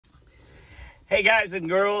Hey guys and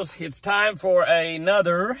girls, it's time for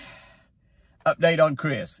another update on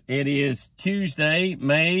Chris. It is Tuesday,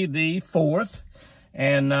 May the 4th,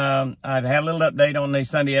 and I've had a little update on the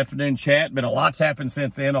Sunday afternoon chat, but a lot's happened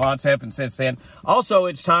since then, Also,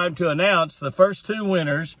 it's time to announce the first two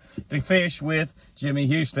winners to fish with Jimmy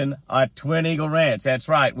Houston at Twin Eagle Ranch. That's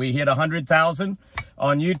right, we hit 100,000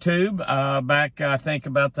 on YouTube back, I think,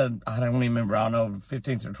 about I don't remember,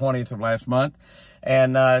 15th or 20th of last month.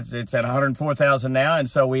 And it's at 104,000 now. And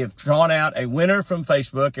so we have drawn out a winner from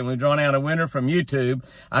Facebook, and we've drawn out a winner from YouTube.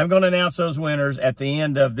 I'm going to announce those winners at the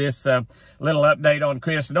end of this little update on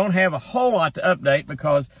Chris. I don't have a whole lot to update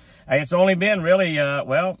because it's only been really,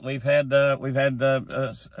 we've had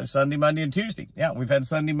Sunday, Monday, and Tuesday. Yeah, we've had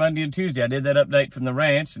Sunday, Monday, and Tuesday. I did that update from the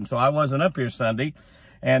ranch, and so I wasn't up here Sunday.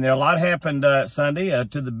 And there a lot happened Sunday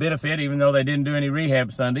to the benefit, even though they didn't do any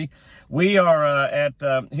rehab Sunday. We are at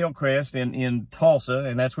Hillcrest in Tulsa,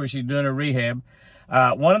 and that's where she's doing her rehab.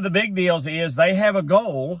 One of the big deals is they have a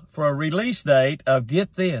goal for a release date of,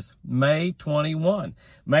 get this, May 21.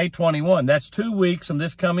 May 21. That's 2 weeks from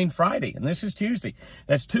this coming Friday, and this is Tuesday.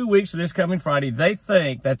 That's 2 weeks from this coming Friday. They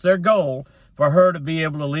think that's their goal for her to be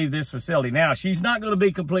able to leave this facility. Now, she's not going to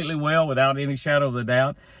be completely well without any shadow of a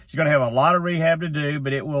doubt. She's going to have a lot of rehab to do,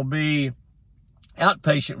 but it will be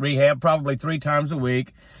outpatient rehab, probably 3 times a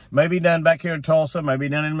week. Maybe done back here in Tulsa, maybe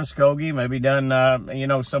done in Muskogee, maybe done,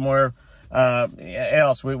 somewhere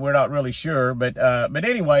else. We're not really sure. But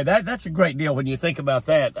anyway, that's a great deal when you think about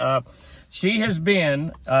that. She has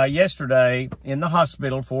been yesterday in the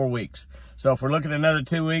hospital 4 weeks. So if we're looking at another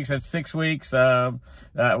 2 weeks, that's 6 weeks. Counting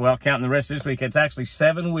the rest of this week, it's actually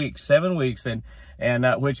 7 weeks, and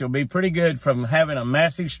which will be pretty good from having a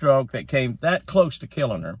massive stroke that came that close to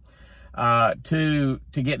killing her. To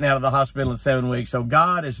getting out of the hospital in 7 weeks. So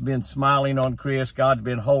God has been smiling on Chris. God's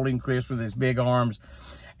been holding Chris with his big arms,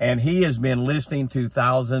 and he has been listening to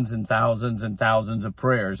thousands and thousands and thousands of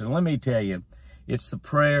prayers. And let me tell you, it's the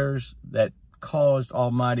prayers that caused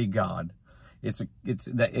Almighty God. I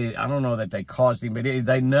don't know that they caused him, but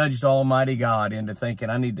they nudged Almighty God into thinking,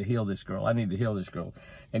 I need to heal this girl. I need to heal this girl.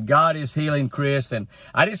 And God is healing Chris. And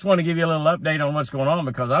I just want to give you a little update on what's going on,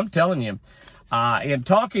 because I'm telling you, in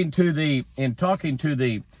talking to the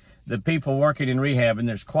people working in rehab, and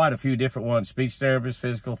there's quite a few different ones: speech therapists,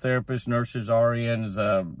 physical therapists, nurses,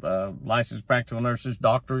 RNs, licensed practical nurses,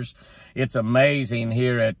 doctors. It's amazing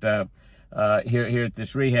here at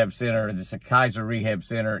this rehab center, this Kaiser Rehab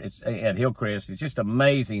Center. It's at Hillcrest. It's just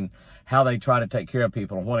amazing how they try to take care of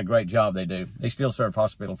people, and what a great job they do. They still serve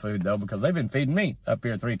hospital food though, because they've been feeding me up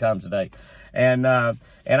here 3 times a day. And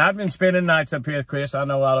I've been spending nights up here with Chris. I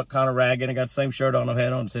know I look kind of ragged. I got the same shirt on I've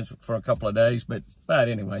had on for a couple of days, but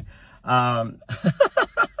anyway. I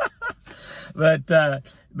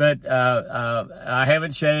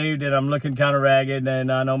haven't shaved, and I'm looking kind of ragged,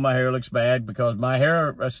 and I know my hair looks bad because my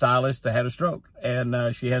hair stylist had a stroke,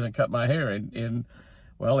 and she hasn't cut my hair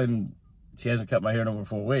she hasn't cut my hair in over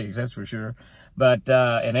 4 weeks, that's for sure. But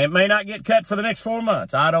and it may not get cut for the next 4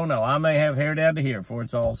 months. I don't know. I may have hair down to here before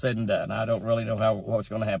it's all said and done. I don't really know what's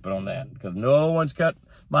going to happen on that, because no one's cut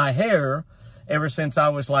my hair ever since I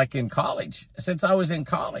was in college. Since I was in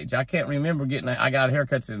college, I can't remember I got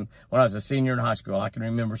haircuts when I was a senior in high school. I can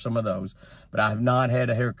remember some of those, but I have not had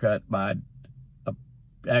a haircut by an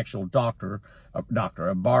actual doctor, a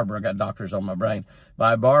barber. I got doctors on my brain.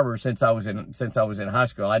 By a barber since I was in high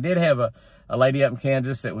school. I did have a lady up in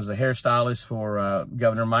Kansas that was a hairstylist for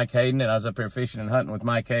Governor Mike Hayden, and I was up there fishing and hunting with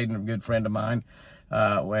Mike Hayden, a good friend of mine.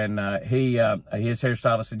 When his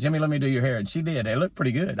hairstylist said, Jimmy, let me do your hair. And she did. It looked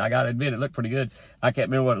pretty good. I got to admit, it looked pretty good. I can't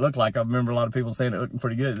remember what it looked like. I remember a lot of people saying it looked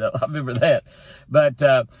pretty good, though. I remember that. But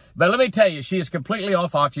let me tell you, she is completely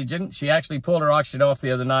off oxygen. She actually pulled her oxygen off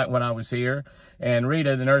the other night when I was here. And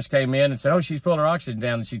Rita, the nurse, came in and said, oh, she's pulled her oxygen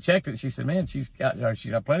down. And she checked it. She said, man, she's got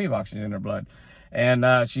plenty of oxygen in her blood.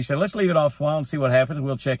 And she said, let's leave it off a while and see what happens.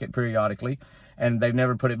 We'll check it periodically. And they've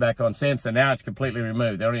never put it back on since, and now it's completely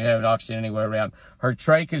removed. They don't even have oxygen anywhere around. Her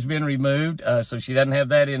trach has been removed, so she doesn't have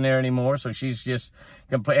that in there anymore. So she's just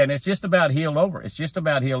complete, and it's just about healed over. It's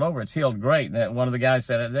healed great. And one of the guys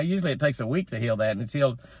said, usually it takes a week to heal that, and it's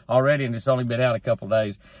healed already, and it's only been out a couple of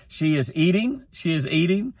days. She is eating,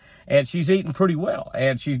 and she's eating pretty well.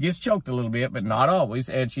 And she gets choked a little bit, but not always,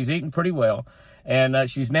 and she's eating pretty well. And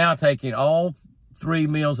she's now taking all 3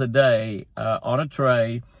 meals a day on a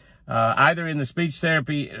tray, either in the speech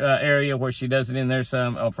therapy area where she does it in there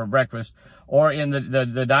some for breakfast, or in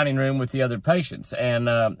the dining room with the other patients.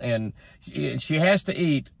 And she has to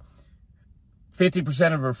eat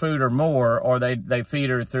 50% of her food or more, or they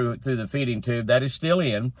feed her through the feeding tube. That is still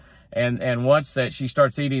in. And once that she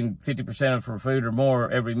starts eating 50% of her food or more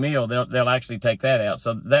every meal, they'll actually take that out.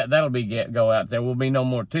 So that'll go out. There will be no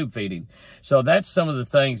more tube feeding. So that's some of the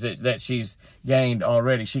things that she's gained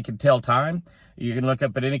already. She can tell time. You can look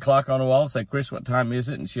up at any clock on the wall and say, Chris, what time is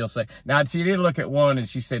it? And she'll say, now she did look at one and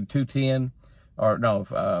she said 2:10 or no,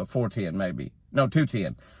 4:10 maybe. No,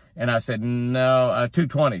 2:10. And I said, no,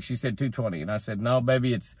 2:20. She said 2:20. And I said, no,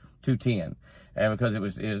 baby, it's 2:10. And because it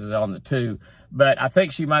was on the 2. But I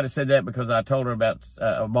think she might have said that because I told her about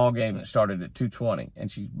a ball game that started at 2:20, and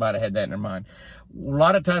she might have had that in her mind. A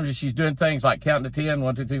lot of times if she's doing things like counting to 10,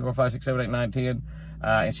 1, 2, 3, 4, 5, 6, 7, 8, 9, 10,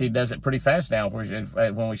 and she does it pretty fast now.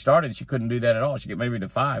 When we started, she couldn't do that at all. She'd get maybe to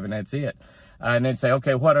 5, and that's it. And then say,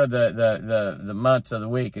 okay, what are the months of the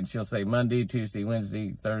week? And she'll say Monday, Tuesday,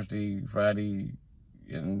 Wednesday, Thursday, Friday,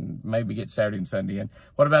 and maybe get Saturday and Sunday in.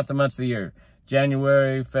 What about the months of the year?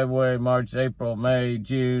 January, February, March, April, May,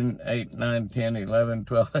 June, 8, 9, 10, 11,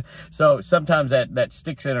 12. So sometimes that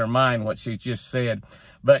sticks in her mind what she just said.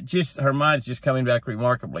 But just her mind's just coming back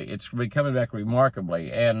remarkably. It's coming back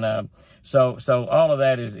remarkably. And so all of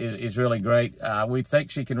that is really great. We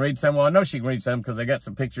think she can read some. Well, I know she can read some because they got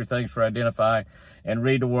some picture things for identify and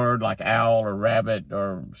read a word like owl or rabbit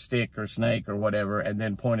or stick or snake or whatever, and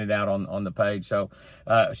then point it out on the page. So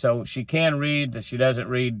she can read. She doesn't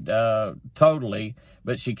read totally,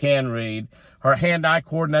 but she can read. Her hand-eye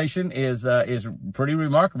coordination is pretty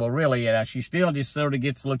remarkable, really. And she still just sort of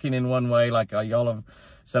gets looking in one way, like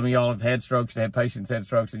some of y'all have had strokes and had patients had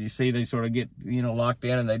strokes, and you see they sort of get, locked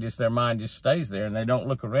in, and their mind just stays there, and they don't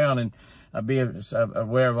look around and be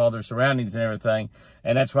aware of all their surroundings and everything.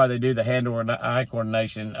 And that's why they do the hand-eye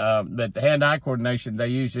coordination. But the hand-eye coordination, they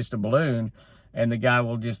use just a balloon, and the guy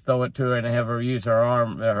will just throw it to her and have her use her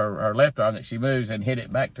arm, her left arm that she moves, and hit it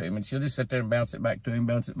back to him. And she'll just sit there and bounce it back to him,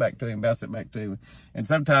 bounce it back to him, bounce it back to him. And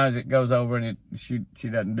sometimes it goes over and she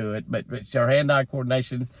doesn't do it. But her hand-eye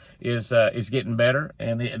coordination is getting better,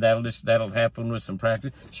 and that'll happen with some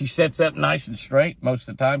practice. She sits up nice and straight most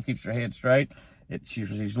of the time, keeps her head straight.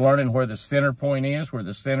 She's learning where the center point is, where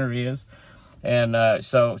the center is. And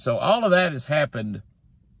so all of that has happened.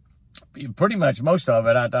 Pretty much most of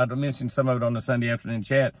it. I mentioned some of it on the Sunday afternoon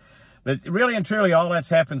chat. But really and truly, all that's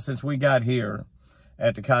happened since we got here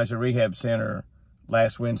at the Kaiser Rehab Center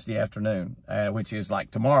last Wednesday afternoon, which is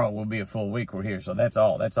like tomorrow will be a full week we're here. So that's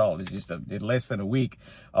all. It's just less than a week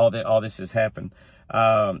all this has happened.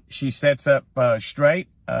 She sets up straight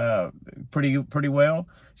pretty well.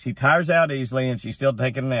 She tires out easily, and she's still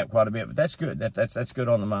taking a nap quite a bit. But that's good. That's good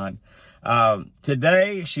on the mind.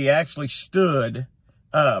 Today, she actually stood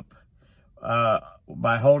up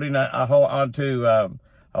by holding on to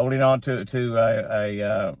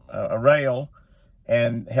a rail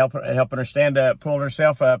and helping her stand up, pulling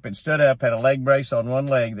herself up, and stood up, had a leg brace on one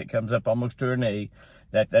leg that comes up almost to her knee.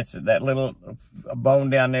 That's that little bone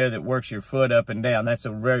down there that works your foot up and down. That's a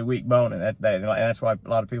very weak bone, and that's why a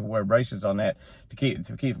lot of people wear braces on that to keep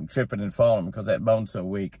from tripping and falling, because that bone's so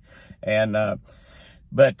weak. And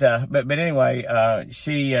But anyway,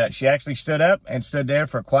 she actually stood up and stood there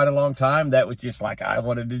for quite a long time. That was just like, I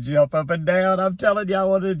wanted to jump up and down. I'm telling you, I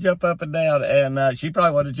wanted to jump up and down. And she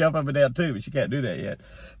probably wanted to jump up and down too, but she can't do that yet.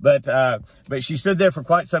 But she stood there for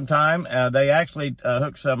quite some time. They actually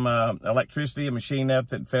hooked some electricity, a machine up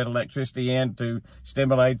that fed electricity in to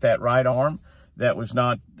stimulate that right arm that was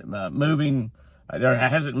not moving. There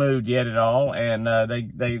hasn't moved yet at all, and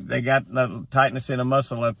they got tightness in a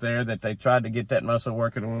muscle up there that they tried to get that muscle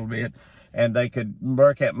working a little bit, and they could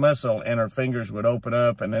work that muscle, and her fingers would open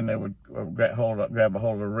up, and then they would grab a hold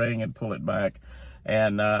of a ring and pull it back.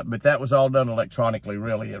 And but that was all done electronically.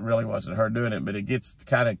 Really, it really wasn't her doing it, but it gets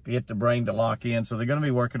kind of get the brain to lock in. So they're going to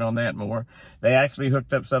be working on that more. They actually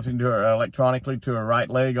hooked up something to her electronically to her right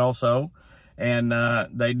leg also. And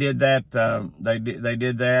they did that. They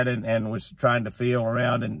did that, and was trying to feel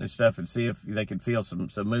around and stuff and see if they could feel some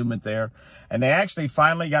movement there. And they actually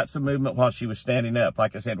finally got some movement while she was standing up.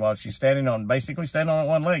 Like I said, while she's basically standing on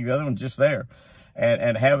one leg, the other one's just there,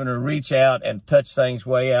 and having her reach out and touch things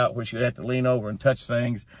way out where she would have to lean over and touch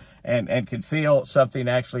things, and could feel something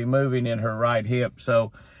actually moving in her right hip.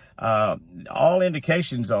 So. All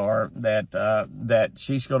indications are that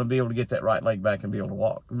she's going to be able to get that right leg back and be able to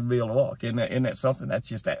walk. Isn't that something?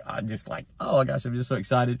 I'm just like, oh gosh, I'm just so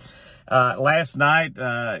excited. Last night,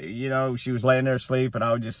 she was laying there asleep, and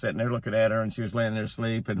I was just sitting there looking at her, and she was laying there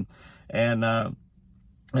asleep, and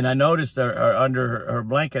I noticed her under her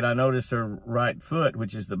blanket. I noticed her right foot,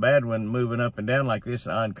 which is the bad one, moving up and down like this,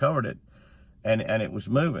 and I uncovered it. and it was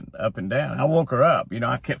moving up and down. I woke her up.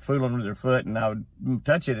 I kept fooling with her foot, and I would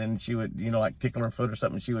touch it, and she would, like tickle her foot or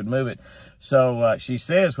something. She would move it. So she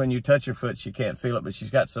says when you touch her foot, she can't feel it, but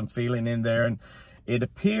she's got some feeling in there, and it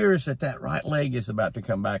appears that right leg is about to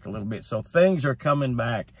come back a little bit. So things are coming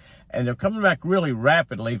back, and they're coming back really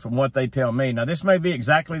rapidly from what they tell me. Now, this may be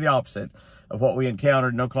exactly the opposite of what we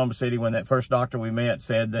encountered in Oklahoma City when that first doctor we met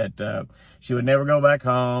said that she would never go back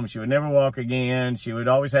home. She would never walk again. She would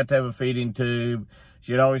always have to have a feeding tube.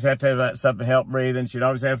 She'd always have to have something to help breathing. She'd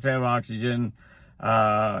always have to have oxygen.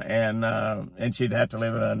 And she'd have to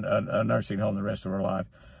live in a nursing home the rest of her life.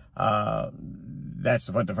 That's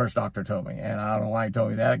what the first doctor told me. And I don't know why he told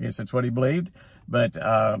me that. I guess that's what he believed. But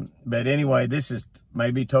anyway, this is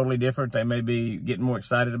maybe totally different. They may be getting more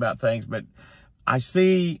excited about things, but I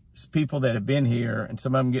see people that have been here, and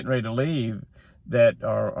some of them getting ready to leave, that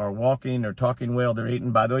are walking or talking well. They're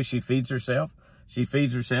eating. By the way, she feeds herself. She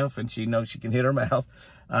feeds herself, and she knows she can hit her mouth.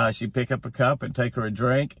 She pick up a cup and take her a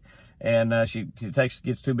drink, and she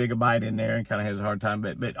gets too big a bite in there and kind of has a hard time.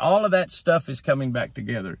 But all of that stuff is coming back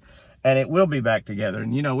together. And it will be back together.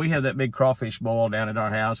 And, we have that big crawfish boil down at our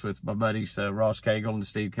house with my buddies, Ross Cagle and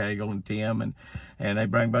Steve Cagle and Tim, and they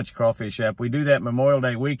bring a bunch of crawfish up. We do that Memorial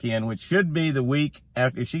Day weekend, which should be the week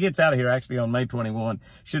after. If she gets out of here actually on May 21,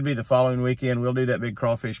 should be the following weekend. We'll do that big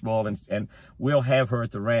crawfish boil, and we'll have her at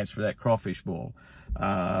the ranch for that crawfish boil.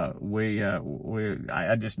 I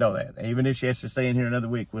just know that. Even if she has to stay in here another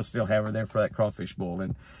week, we'll still have her there for that crawfish bowl.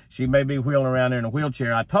 And she may be wheeling around there in a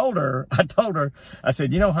wheelchair. I told her, I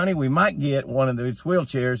said, honey, we might get one of those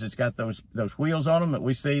wheelchairs that's got those wheels on them that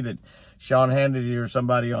we see that Sean Hannity or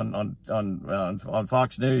somebody on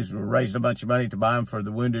Fox News raised a bunch of money to buy them for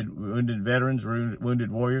the wounded veterans,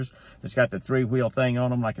 wounded warriors. That's got the 3-wheel thing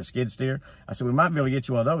on them like a skid steer. I said, we might be able to get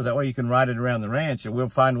you one of those. That way you can ride it around the ranch, and we'll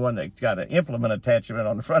find one that's got an implement attachment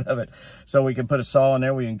on the front of it, so we can put a saw in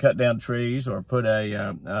there where you can cut down trees, or put a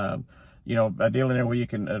deal in there where you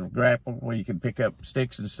can grapple, where you can pick up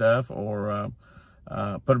sticks and stuff, or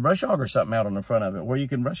put a brush hog or something out on the front of it where you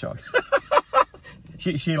can brush hog.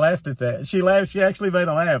 She laughed at that. She laughed. She actually made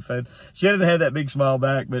a laugh, and she didn't have that big smile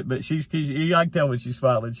back, but I can tell when she's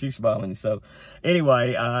smiling. She's smiling. So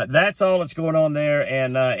anyway, that's all that's going on there,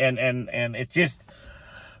 and it's just,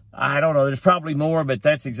 I don't know, there's probably more, but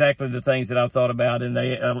that's exactly the things that I've thought about. And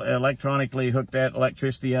they electronically hooked that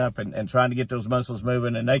electricity up and trying to get those muscles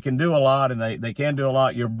moving, and they can do a lot, and they can do a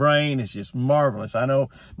lot. Your brain is just marvelous. I know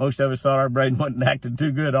most of us thought our brain wasn't acting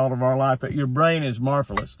too good all of our life, but your brain is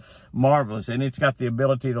marvelous, and it's got the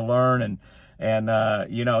ability to learn.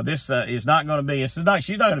 This is not going to be,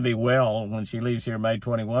 she's not going to be well when she leaves here May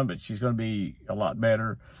 21, but she's going to be a lot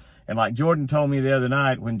better. And like Jordan told me the other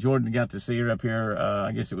night, when Jordan got to see her up here,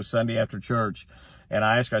 I guess it was Sunday after church, and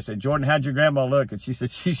I asked her, I said, Jordan, how'd your grandma look? And she said,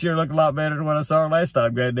 she sure looked a lot better than when I saw her last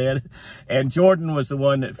time, Granddad. And Jordan was the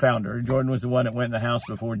one that found her. Jordan was the one that went in the house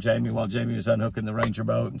before Jamie, while Jamie was unhooking the Ranger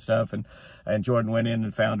boat and stuff. And Jordan went in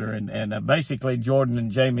and found her. And basically, Jordan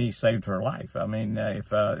and Jamie saved her life. I mean,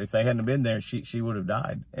 if they hadn't been there, she would have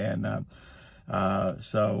died. And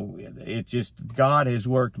so it just, God has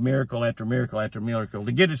worked miracle after miracle after miracle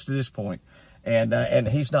to get us to this point. And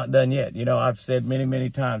he's not done yet. I've said many,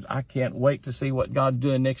 many times, I can't wait to see what God's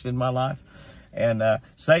doing next in my life. And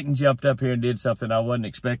Satan jumped up here and did something I wasn't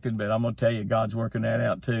expecting, but I'm going to tell you, God's working that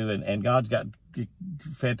out too. And God's got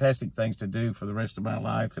fantastic things to do for the rest of my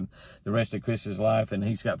life and the rest of Chris's life. And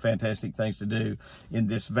he's got fantastic things to do in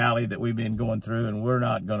this valley that we've been going through. And we're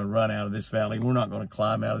not going to run out of this valley. We're not going to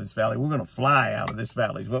climb out of this valley. We're going to fly out of this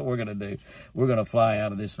valley is what we're going to do. We're going to fly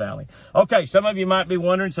out of this valley. Okay, some of you might be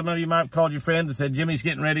wondering, some of you might have called your friends and said, Jimmy's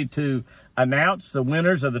getting ready to announce the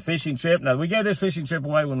winners of the fishing trip. Now, we gave this fishing trip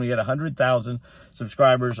away when we had 100,000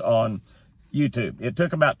 subscribers on YouTube. It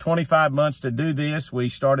took about 25 months to do this. We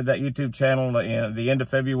started that YouTube channel in the end of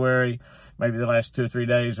February, maybe the last 2 or 3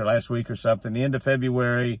 days or last week or something. The end of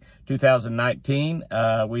February 2019,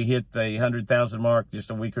 we hit the 100,000 mark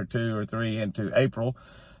just a week or 2 or 3 into April.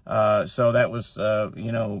 So that was,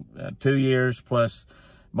 2 years plus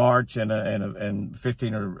March and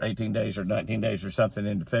 15 or 18 days or 19 days or something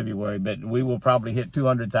into February. But we will probably hit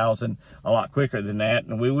 200,000 a lot quicker than that.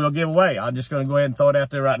 And we will give away. I'm just going to go ahead and throw it out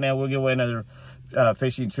there right now. We'll give away another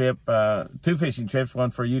fishing trip, 2 fishing trips,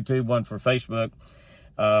 one for YouTube, one for Facebook.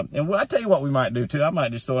 And I'll tell you what we might do too. I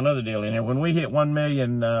might just throw another deal in here. When we hit 1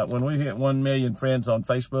 million friends on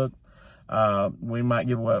Facebook, we might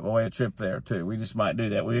give away a trip there too. We just might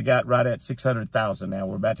do that. We got right at 600,000 now.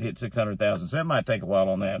 We're about to hit 600,000. So it might take a while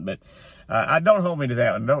on that, but, I don't hold me to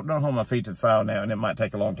that one. Don't hold my feet to the fire now. And it might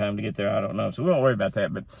take a long time to get there. I don't know. So we won't worry about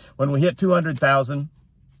that. But when we hit 200,000,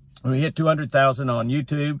 We hit 200,000 on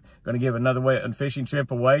YouTube. Going to give another fishing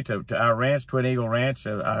trip away to our ranch, Twin Eagle Ranch.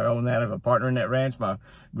 I own that. I have a partner in that ranch, my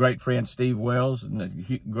great friend Steve Wells, and a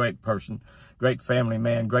great person, great family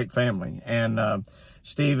man, great family. And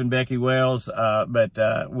Steve and Becky Wells, we'll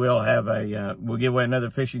give away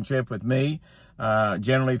another fishing trip with me.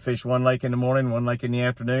 Generally fish one lake in the morning, one lake in the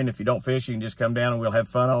afternoon. If you don't fish, you can just come down and we'll have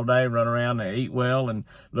fun all day, run around and eat well and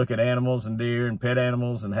look at animals and deer and pet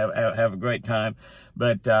animals and have a great time.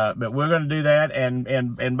 But we're going to do that.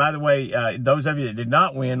 And by the way, those of you that did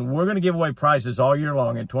not win, we're going to give away prizes all year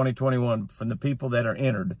long in 2021 from the people that are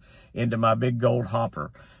entered into my big gold hopper.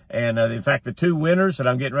 And in fact, the two winners that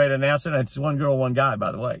I'm getting ready to announce it, it's one girl, one guy,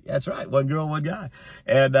 by the way. That's right, one girl, one guy.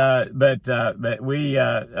 And but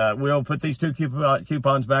we'll put these two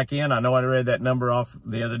coupons back in. I know I read that number off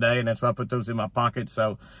the other day, and that's why I put those in my pocket.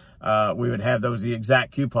 So we would have those the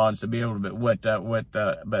exact coupons to be able to.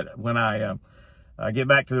 But when I get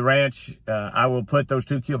back to the ranch, I will put those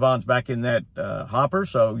two coupons back in that hopper,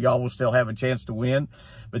 so y'all will still have a chance to win.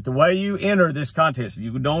 But the way you enter this contest,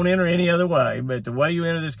 you don't enter any other way, but the way you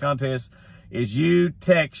enter this contest is you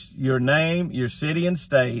text your name, your city and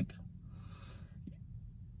state,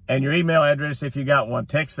 and your email address if you got one.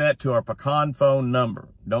 Text that to our pecan phone number.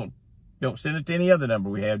 Don't send it to any other number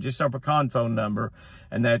we have, just our pecan phone number,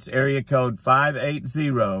 and that's area code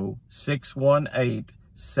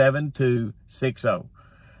 580-618-7260.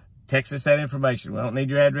 Text us that information. We don't need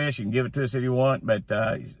your address. You can give it to us if you want, but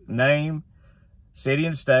name, city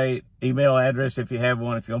and state, email address if you have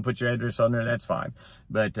one. If you don't put your address on there, that's fine.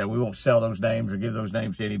 But we won't sell those names or give those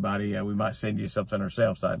names to anybody. We might send you something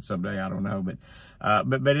ourselves someday. I don't know.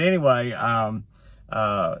 But anyway,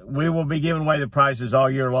 we will be giving away the prizes all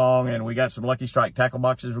year long, and we got some Lucky Strike tackle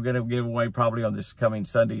boxes we're going to give away probably on this coming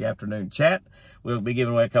Sunday afternoon chat. We'll be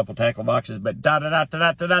giving away a couple tackle boxes, but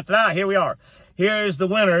here we are. Here's the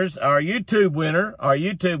winners. Our YouTube winner. I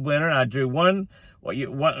drew one.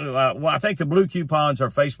 I think the blue coupons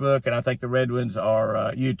are Facebook, and I think the red ones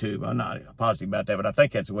are YouTube. I'm not positive about that, but I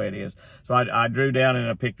think that's the way it is. So I drew down and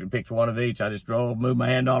I picked one of each. I just moved my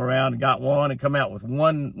hand all around and got one and come out with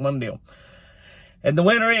one deal. And the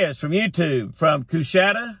winner is from YouTube, from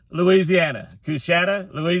Coushatta, Louisiana.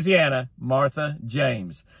 Coushatta, Louisiana, Martha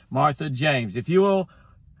James. Martha James. If you will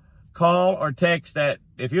call or text that,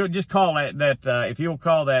 if you'll just call if you'll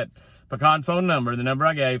call that pecan phone number, the number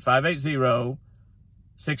I gave,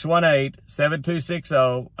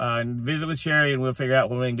 580-618-7260, and visit with Sherry, and we'll figure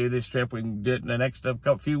out when we can do this trip. We can do it in the next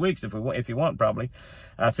few weeks if you want, probably.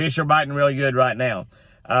 Fish are biting really good right now.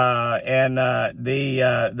 The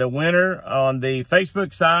winner on the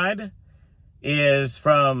Facebook side is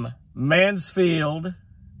from Mansfield,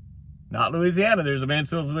 not Louisiana. There's a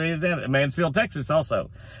Mansfield, Louisiana, Mansfield, Texas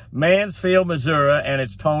also. Mansfield, Missouri, and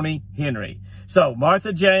it's Tony Henry. So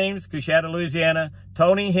Martha James, Coushatta, Louisiana,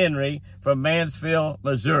 Tony Henry from Mansfield,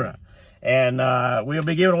 Missouri. And we'll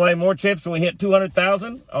be giving away more trips when we hit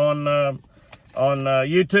 200,000 on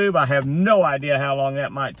YouTube. I have no idea how long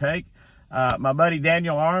that might take. My buddy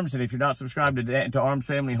Daniel Arms, and if you're not subscribed to Arms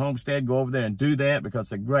Family Homestead, go over there and do that, because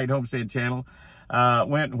it's a great homestead channel.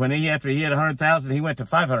 After he hit 100,000, he went to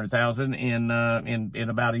 500,000 in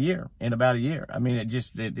about a year. I mean,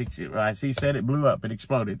 as he said, it blew up, it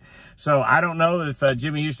exploded. So I don't know if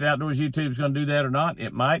Jimmy Houston Outdoors YouTube is going to do that or not.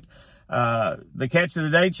 It might. The Catch of the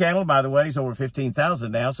Day channel, by the way, is over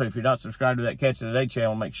 15,000 now. So if you're not subscribed to that Catch of the Day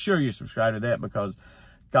channel, make sure you subscribe to that, because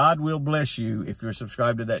God will bless you if you're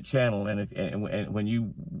subscribed to that channel and when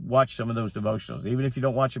you watch some of those devotionals. Even if you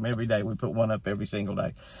don't watch them every day, we put one up every single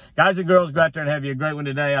day. Guys and girls, go out there and have you a great one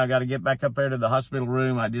today. I got to get back up there to the hospital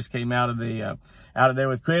room. I just came out of there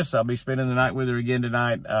with Chris. I'll be spending the night with her again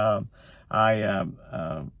tonight. I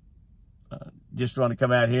just want to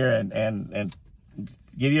come out here and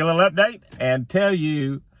give you a little update and tell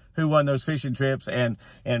you who won those fishing trips. And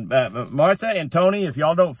Martha and Tony, if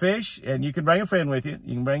y'all don't fish, and you can bring a friend with you.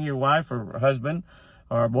 You can bring your wife or husband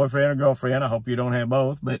or boyfriend or girlfriend. I hope you don't have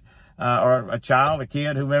both, but or a child, a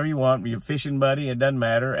kid, whomever you want, your fishing buddy. It doesn't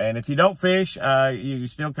matter. And if you don't fish, you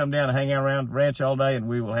still come down and hang out around the ranch all day, and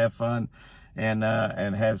we will have fun and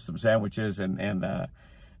have some sandwiches. And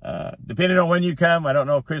depending on when you come, I don't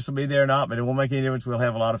know if Chris will be there or not, but it won't make any difference. We'll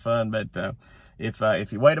have a lot of fun. But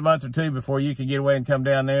if you wait a month or two before you can get away and come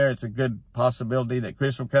down there, it's a good possibility that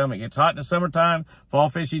Chris will come. It gets hot in the summertime. Fall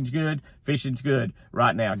fishing's good. Fishing's good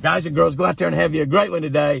right now. Guys and girls, go out there and have you a great one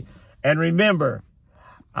today. And remember,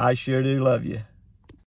 I sure do love you.